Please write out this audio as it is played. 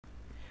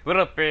What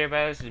up,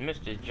 everybody? This is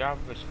Mr.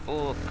 Jarvis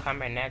Full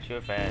coming at you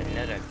with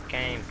another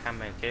game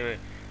commentary.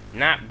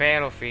 Not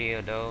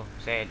Battlefield, though.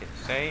 Sad to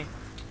say.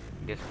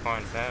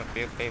 Disappointing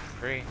Battlefield, play for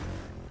free.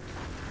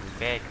 It's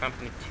Bad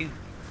Company 2.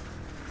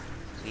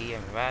 See,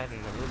 I'm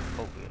riding the little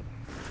phobia.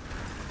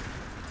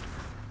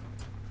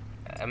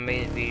 I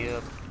made a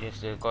video just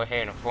to go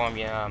ahead and inform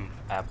you. I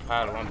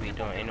probably won't be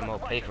doing any more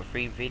play for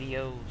free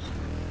videos.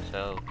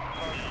 So,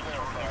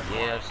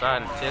 yeah, I'm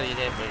sorry to tell you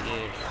that, but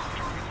yeah,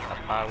 I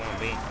probably won't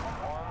be.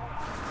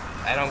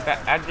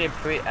 I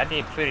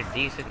did pretty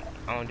decent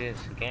on this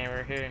game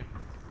right here.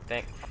 I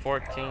think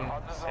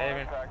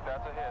 14-7.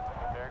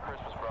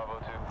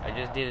 I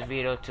just did a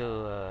video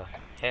to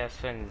have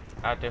something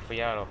out there for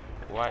y'all to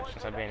watch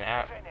since I've been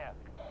out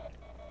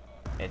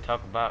and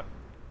talk about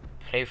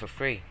play for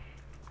free.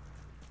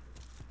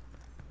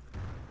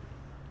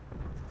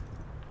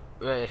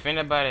 Well, if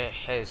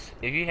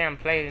you haven't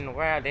played in a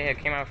while, they have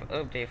came out with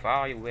an update for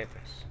all your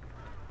weapons.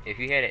 If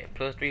you had a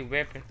 +3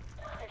 weapon,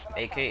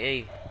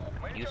 aka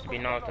used to be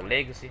known as the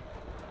Legacy,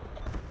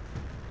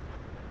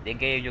 they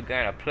gave your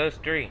gun a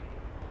 +3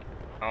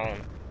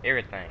 on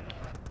everything,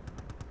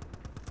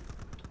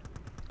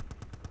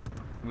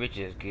 which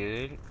is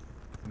good,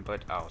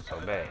 but also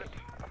bad.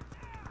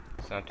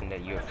 Something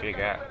that you'll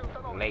figure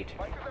out later.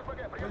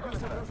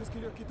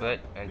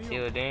 But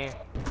until then,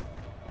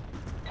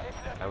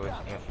 I will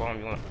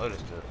inform you on other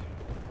stuff.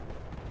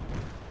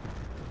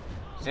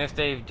 Since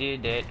they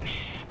did that,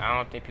 I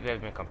don't think people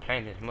have been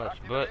complaining as much,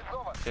 but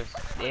since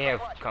they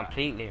have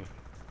completely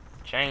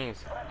changed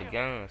the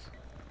guns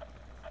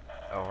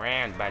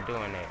around by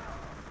doing that,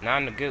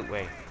 not in a good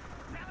way.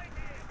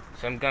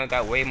 Some guns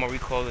got way more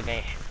recoil than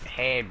they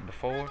had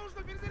before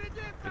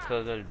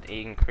because of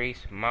the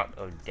increased amount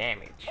of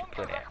damage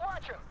put out.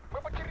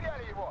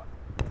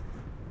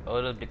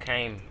 Others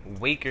became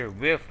weaker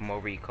with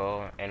more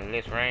recoil and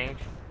less range,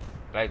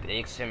 like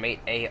the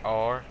XM8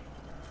 AR.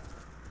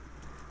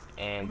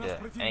 And the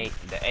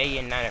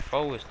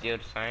AN94 is still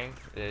the same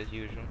as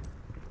usual,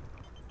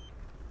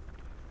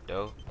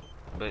 though,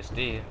 but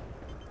still,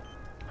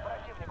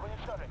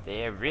 they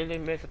have really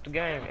messed up the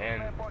game.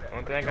 And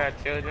one thing I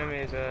gotta tell them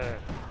is,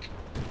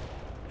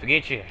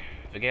 forget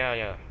all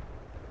y'all,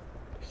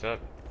 suck.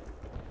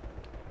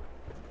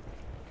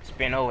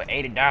 Spend over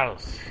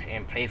 $80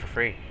 and play for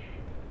free.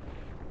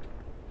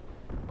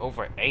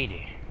 Over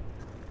 80.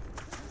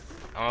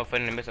 I'm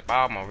finna mess up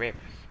all my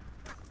weapons.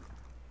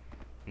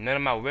 None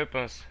of my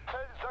weapons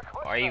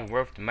are even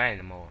worth the money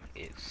anymore,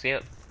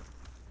 except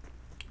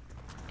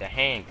the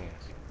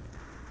handguns.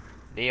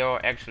 They are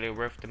actually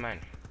worth the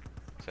money.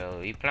 So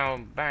if you plan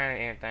on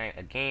buying anything,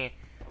 again,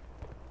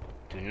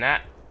 do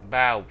not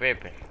buy a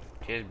weapon.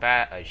 Just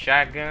buy a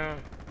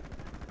shotgun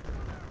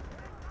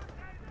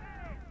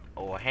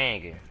or a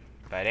handgun.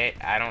 By that,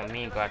 I don't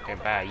mean go out there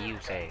and buy a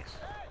used ass.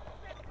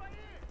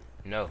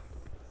 No.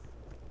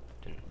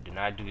 Do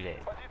not do that.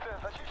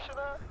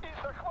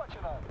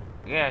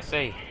 Yeah, I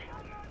say,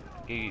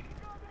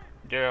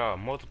 there are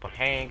multiple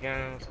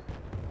handguns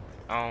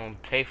on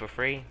play for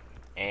free,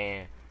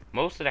 and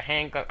most of the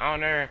handguns on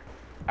there,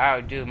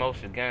 I'll do most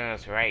of the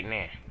guns right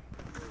now.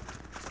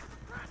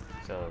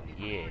 So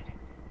yeah,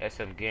 that's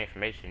some good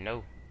information to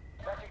know.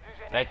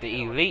 Like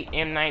the Elite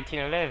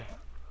M1911,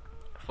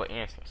 for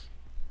instance,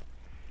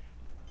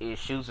 it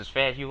shoots as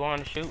fast as you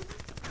want to shoot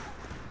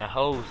and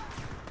holds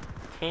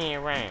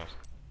 10 rounds.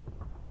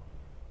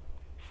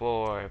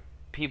 For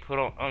people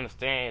who don't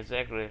understand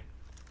exactly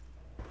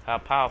how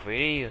powerful it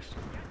is,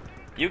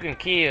 you can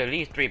kill at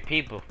least 3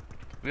 people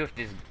with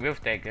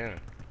that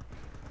gun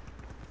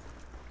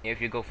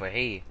if you go for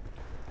head,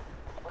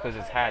 because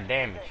it's high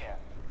damage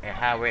and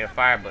high rate of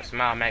fire, but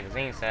small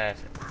magazine size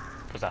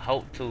puts a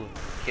hope to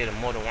kill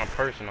more than one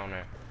person on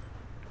there.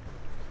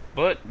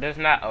 But there's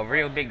not a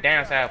real big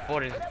downside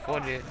for that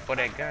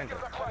gun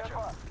though.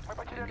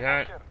 The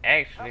gun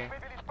actually,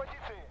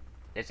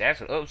 it's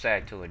actually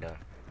upside to it though.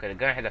 Because the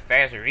gun has a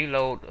faster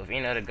reload of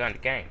any other gun in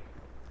the game.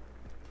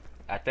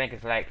 I think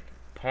it's like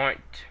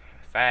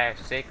 0.5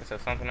 seconds or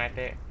something like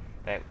that.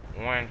 Like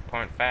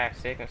 1.5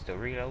 seconds to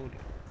reload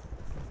it.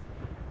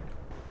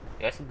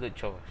 That's a good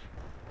choice.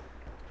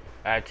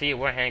 I tell you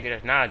one handgun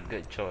that's not a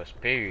good choice,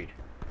 period.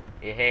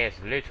 It has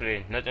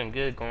literally nothing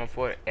good going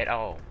for it at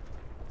all.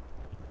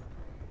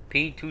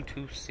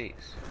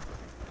 P226.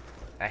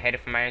 I had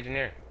it from my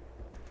engineer.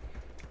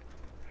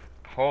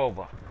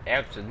 Horrible.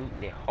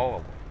 Absolutely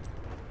horrible.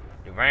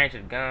 The range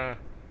of the gun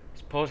is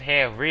supposed to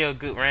have real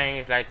good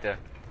range, like the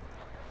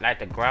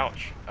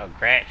Grouch or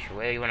Gratch,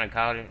 whatever you wanna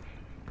call it.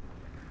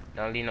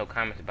 Don't leave no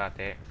comments about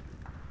that.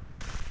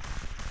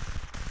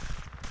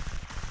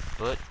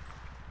 But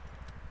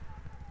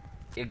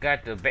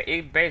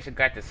it basically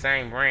got the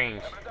same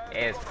range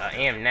as a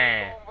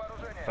M9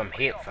 from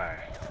hipfire,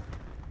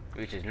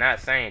 which is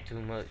not saying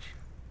too much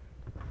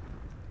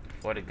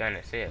for the gun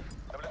itself.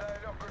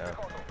 So,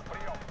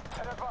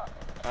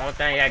 only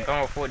thing I got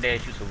going for that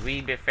is just a wee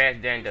bit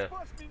faster than the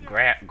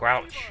Gratch.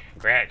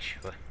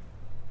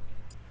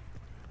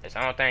 That's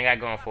the only thing I got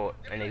going for it.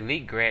 An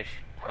Elite Gratch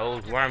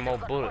holds one more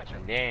bullets,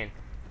 and then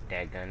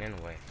that gun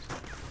anyway.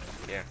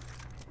 Yeah.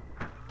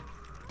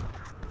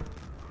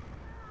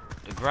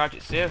 The Garage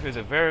itself is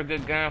a very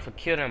good gun for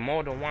killing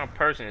more than one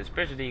person,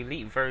 especially the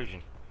Elite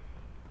version.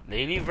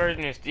 The Elite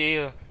version is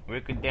still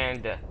weaker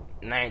than the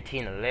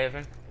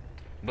 1911,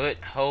 but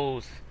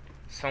holds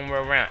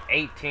somewhere around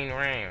 18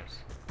 rounds.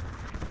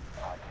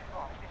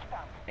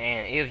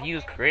 And if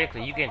used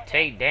correctly, you can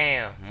take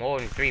down more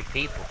than 3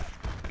 people.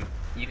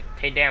 You can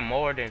take down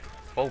more than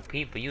 4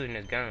 people using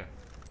this gun.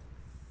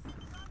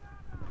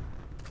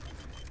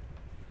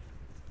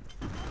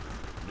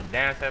 The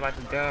downside about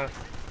this gun,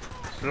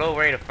 slow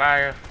rate of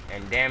fire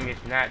and damage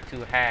not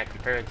too high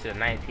compared to the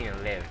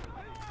 1911.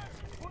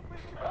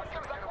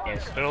 And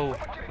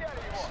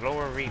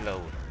slower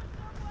reload.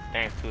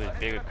 Thanks to its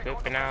bigger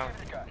clip and all,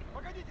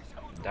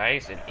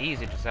 dice is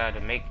easy to decide to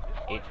make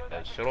it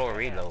a slower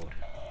reload.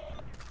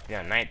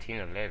 Yeah,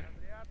 1911.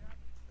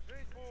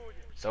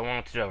 So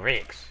on to the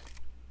Rex.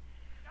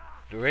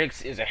 The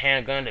Rex is a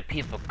handgun that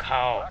people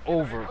call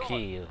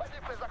overkill,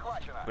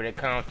 but it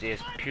comes to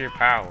its pure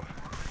power.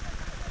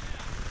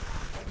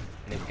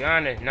 The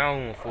gun is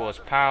known for its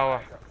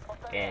power,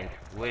 and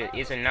what it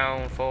isn't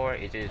known for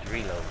is its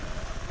reload.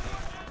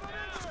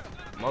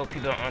 Most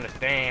people don't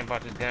understand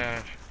about this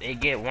gun. They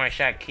get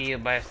one-shot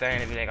killed by this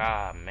thing and be like,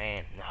 "Oh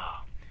man,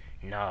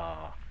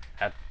 no,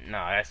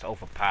 that's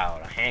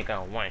overpowered. A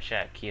handgun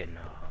one-shot kill,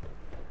 no."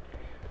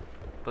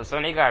 But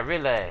some they gotta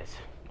realize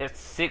that's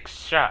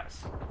 6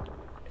 shots.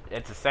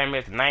 That's the same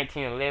as the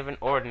 1911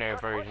 ordinary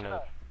version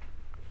of it.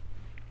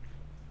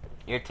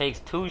 It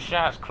takes 2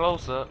 shots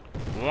close up,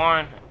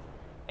 one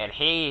at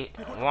head,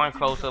 one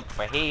close up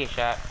for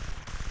headshot,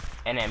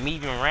 and at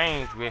medium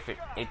range with it,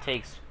 it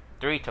takes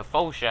 3 to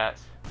 4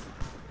 shots,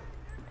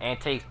 and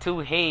it takes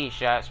 2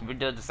 headshots, which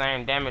does the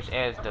same damage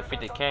as the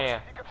 50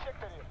 cal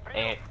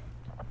at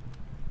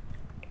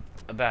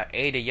about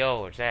 80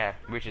 yards out,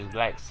 which is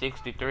like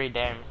 63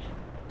 damage.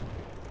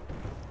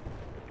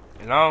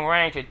 Long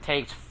range, it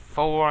takes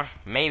 4,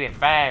 maybe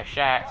 5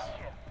 shots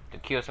to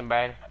kill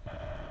somebody,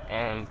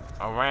 and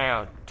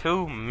around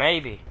 2,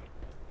 maybe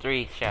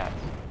 3 shots.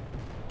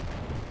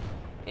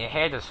 It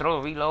has a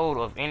slow reload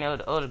of any of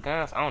the other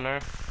guns on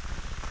there,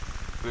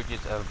 which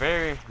is a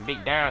very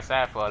big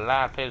downside for a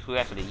lot of players who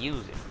actually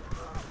use it.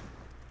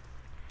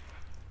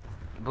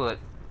 But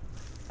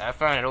I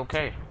find it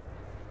okay.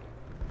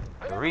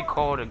 The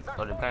recoil of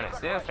the gun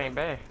itself ain't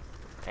bad.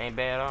 Ain't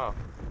bad at all.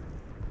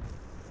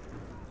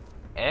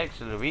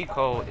 Actually, the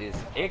recoil is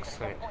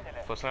excellent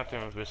for something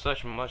with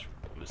such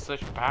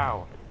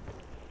power.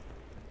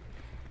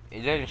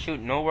 It doesn't shoot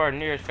nowhere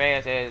near as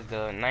fast as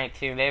the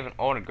 1911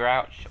 or the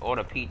Grouch or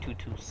the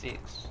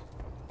P226.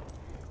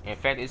 In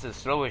fact, it's the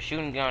slowest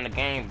shooting gun in the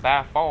game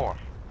by far.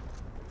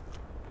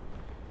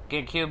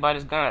 Getting killed by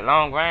this gun at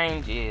long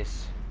range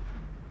is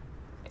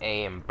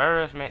an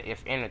embarrassment,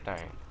 if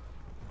anything.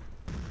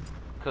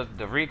 Because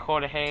the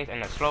recoil it has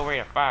and the slow rate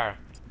of fire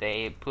that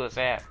it puts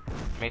out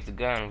makes the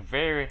gun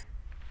very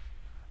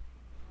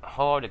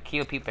hard to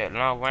kill people at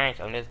long range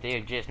unless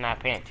they're just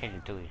not paying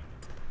attention to you.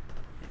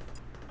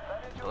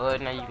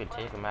 But now you can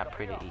take them out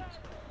pretty easy.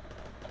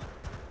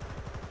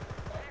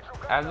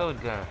 I love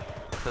the gun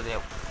because the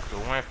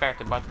one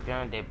factor about the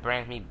gun that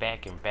brings me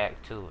back and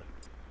back to it.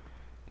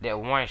 That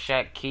one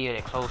shot kill,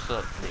 that close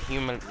up, the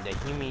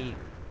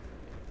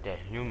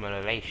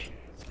humiliation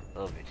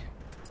of it.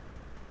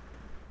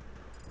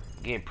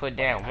 Getting put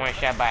down one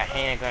shot by a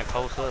handgun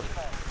close up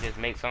just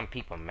makes some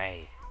people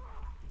mad.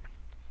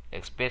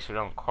 Especially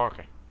on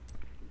Corker.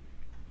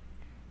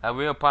 I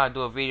will probably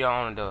do a video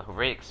on the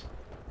Rex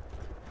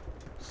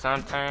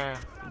sometime,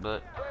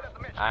 but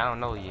I don't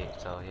know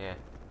yet, so yeah.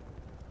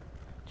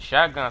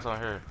 Shotguns on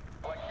here.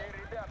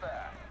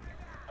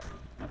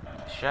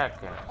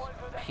 Shotguns.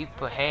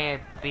 People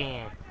have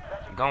been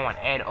going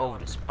at it over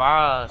the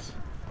Spars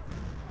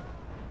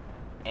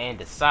and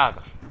the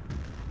Saga.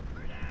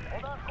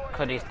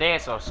 Cause their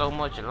stats are so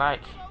much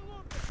alike.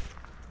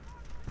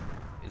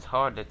 It's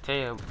hard to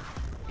tell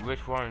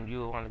which one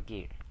you want to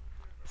get.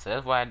 So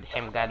that's why I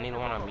haven't got neither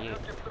one of them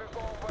yet.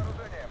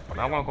 But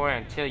I want to go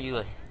ahead and tell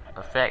you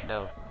a fact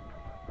though.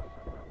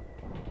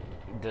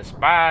 The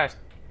Spies,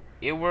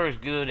 it works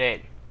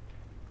better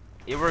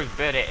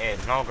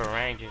at longer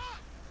ranges.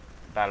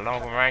 By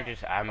longer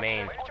ranges, I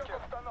mean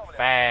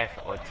 5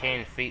 or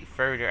 10 feet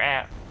further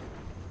out.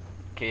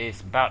 Cause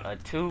it's about a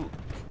 2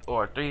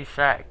 or 3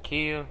 shot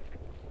kill.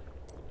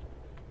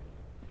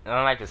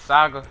 Unlike the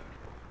Saga,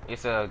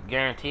 it's a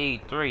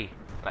guaranteed 3,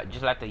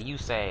 just like the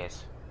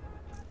USAS.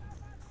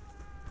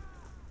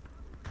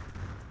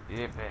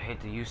 Yep, I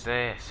hate the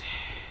USAS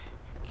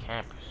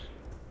campers.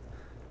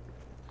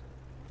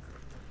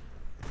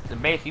 So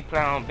basically, you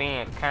plan on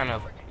being kind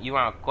of, you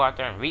want to go out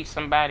there and reach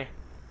somebody,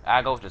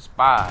 I go with the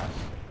Spies.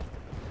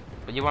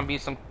 But you want to be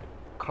some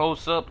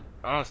close-up,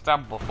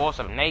 unstoppable force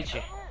of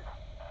nature,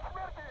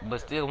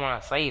 but still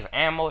want to save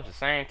ammo at the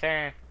same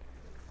time,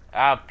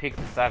 I'll pick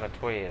the Saga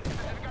 12.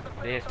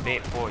 This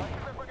bit for you.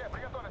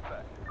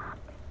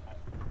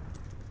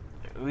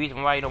 The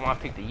reason why you don't want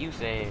to pick the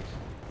USAS,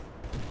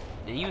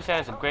 the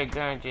USAS is a great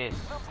gun, just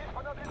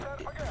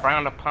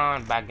frowned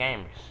upon by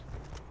gamers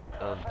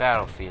of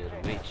Battlefield,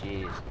 which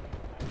is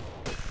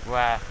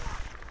why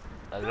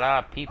a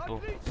lot of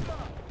people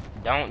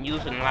don't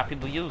use it and a lot of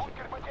people use it.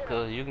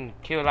 Because you can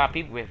kill a lot of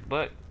people with it,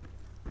 but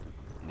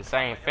the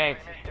same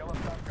fact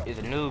is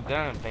a new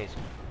gun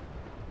basically.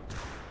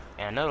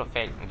 And another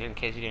fact, just in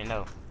case you didn't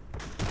know,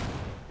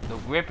 the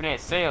weapon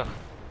itself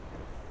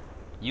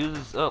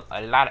uses up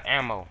a lot of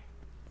ammo.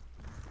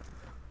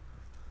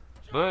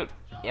 But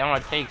it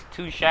only takes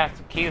 2 shots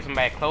to kill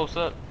somebody close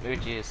up,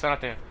 which is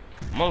something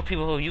most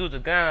people who use a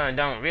gun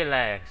don't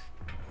realize.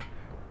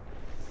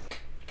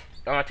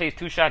 It only takes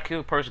 2 shots to kill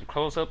a person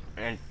close up,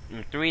 and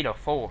 3 to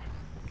 4,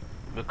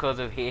 because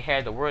of he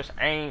had the worst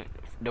aim,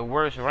 the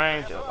worst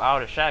range of all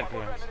the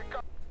shotguns.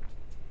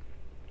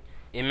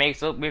 It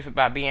makes up with it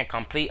by being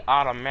complete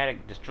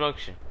automatic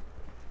destruction.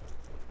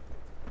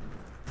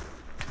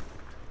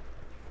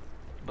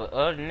 But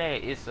other than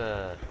that, it's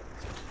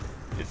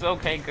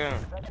okay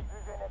gun.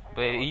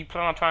 But if you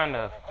plan on trying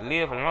to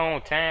live a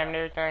long time and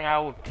everything, I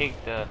would pick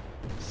the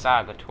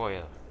Saga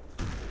 12.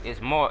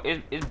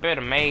 It's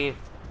better made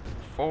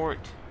for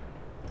it.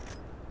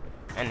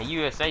 And the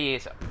USA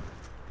is,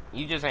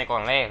 you just ain't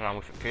gonna last long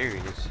with it,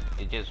 period.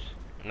 It's just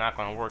not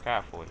gonna work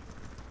out for you.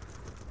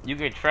 You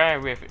can try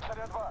with it,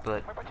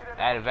 but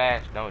I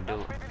advise don't do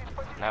it.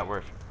 Not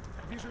worth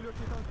it.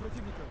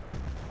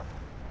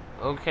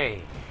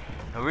 Okay,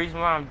 the reason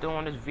why I'm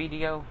doing this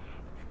video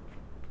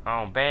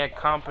on Bad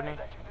Company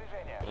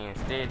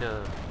instead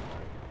of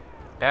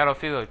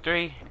Battlefield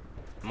 3,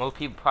 most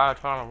people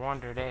probably trying to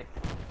wonder that.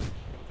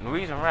 The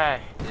reason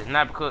why is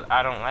not because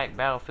I don't like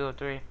Battlefield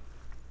 3.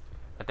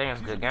 I think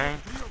it's a good game.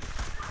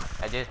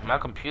 My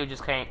computer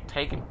just can't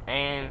take it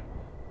and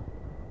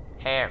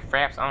have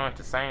fraps on at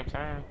the same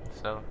time.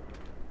 So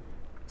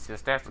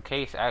since that's the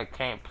case, I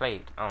can't play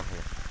it on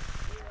here.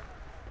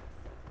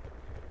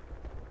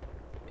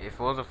 If it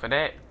wasn't for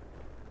that,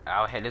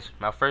 I would have this.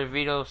 My first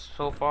video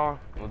so far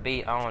would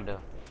be on the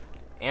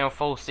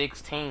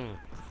M416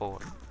 for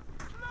it.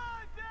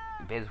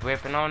 Best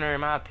weapon on there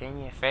in my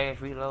opinion,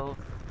 fast reload,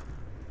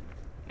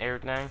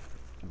 everything.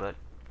 But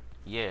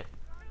yeah.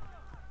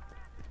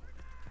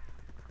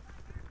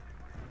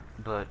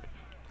 But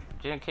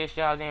just in case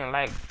y'all didn't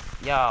like,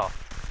 y'all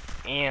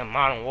in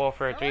Modern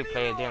Warfare 3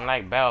 players didn't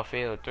like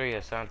Battlefield 3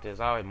 or something, there's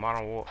always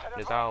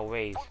there's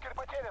always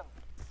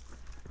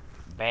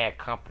Bad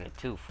Company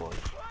 2 for you.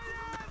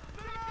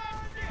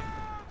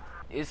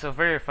 It's a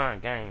very fun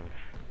game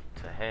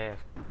to have.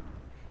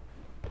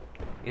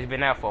 It's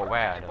been out for a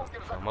while though,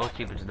 so most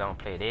people just don't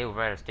play it. They would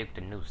rather stick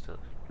to new stuff.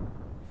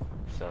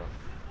 So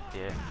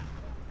yeah.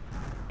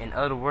 In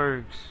other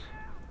words,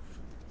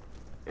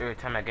 every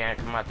time I get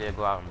come out there,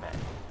 go out and back.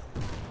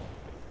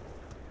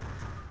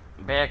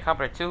 Bad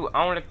Company 2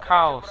 only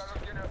cost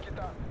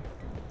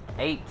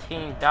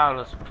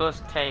 $18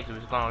 plus tax, which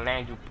is gonna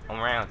land you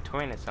around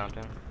 20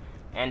 something.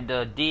 And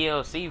the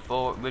DLC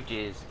for it, which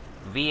is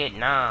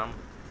Vietnam,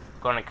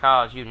 gonna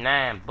cost you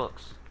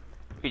 $9.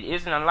 It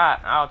isn't a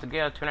lot.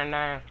 Altogether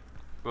 29,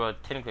 well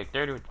technically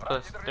 30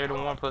 plus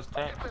 31 plus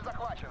tax.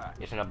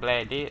 Isn't a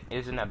bad deal.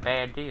 Isn't a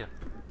bad deal.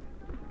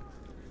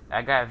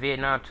 I got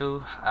Vietnam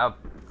too. I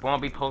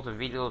won't be posting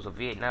videos of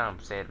Vietnam,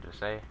 sad to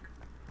say,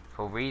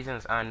 for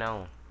reasons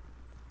unknown.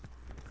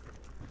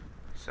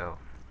 So,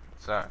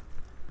 sorry.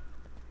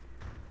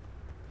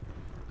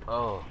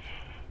 Oh,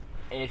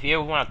 and if you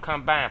ever want to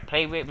come by and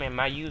play with me,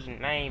 my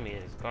username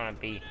is gonna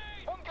be,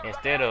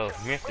 instead of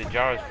Mr.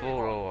 Jarvis Fool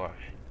or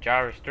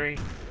Jarvis 3,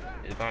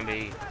 it's gonna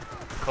be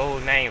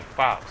codename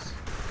Fox.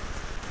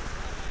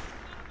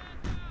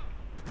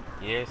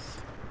 Yes,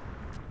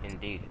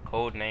 indeed,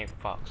 codename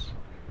Fox.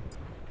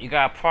 You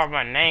got a part of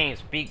my name,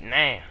 speak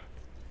now,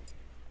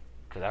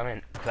 cause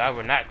I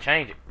will not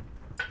change it.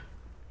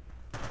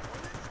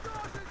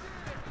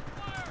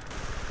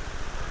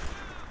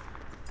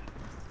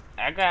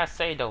 I gotta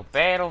say though,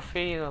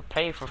 Battlefield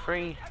Play for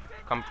Free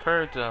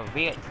compared to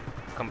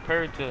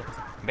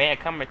Bad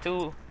Company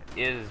 2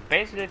 is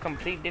basically a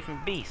complete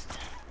different beast.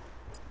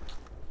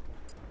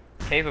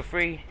 Play for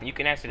free, you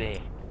can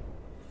actually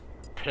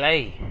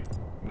play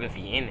with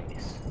your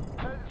enemies.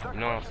 You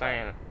know what I'm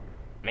saying?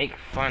 Make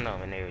fun of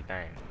them and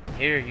everything.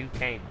 Here you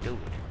can't do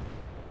it.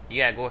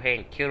 You gotta go ahead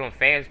and kill them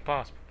fast as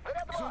possible.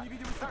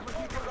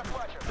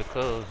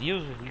 Because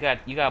usually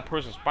you got a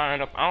person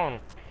spying up on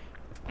them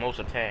most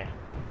of the time.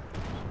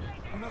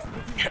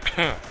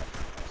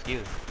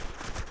 Excuse me.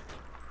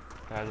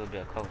 Got a little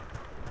bit of cold.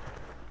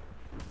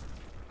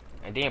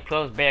 And then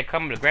plus Bad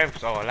Company, the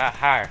graphics are a lot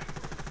higher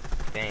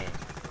than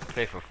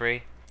Play for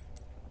Free,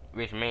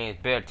 which means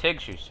better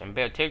textures, and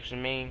better textures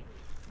mean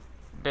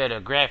better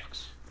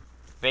graphics.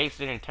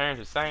 Basically, in terms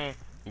of saying,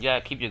 you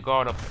gotta keep your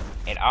guard up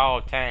at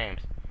all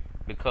times,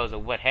 because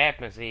of what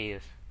happens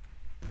is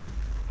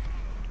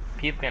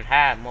people can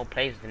hide more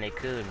places than they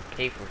could in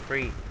Play for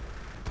Free.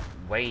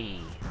 Way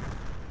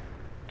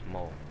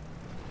more.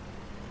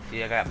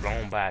 See, I got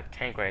blown by a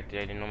tank right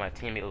there. I didn't know my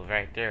teammate was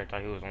right there. I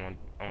thought he was on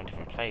a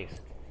different place.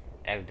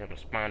 Accidentally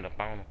spawned up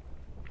on him.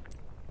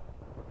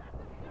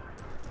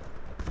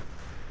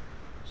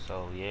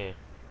 So yeah,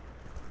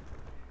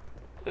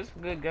 It's a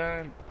good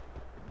gun.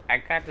 I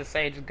got to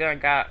say, this gun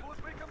got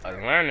a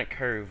learning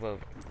curve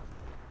of it.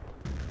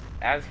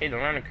 As hit the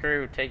learning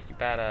curve take you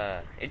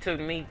about it took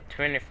me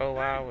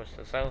 24 hours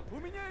or so.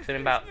 It took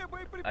about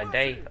a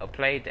day of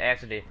play to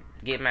actually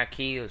get my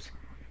kills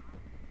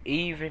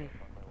even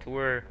to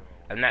where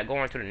I'm not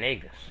going to the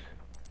negatives.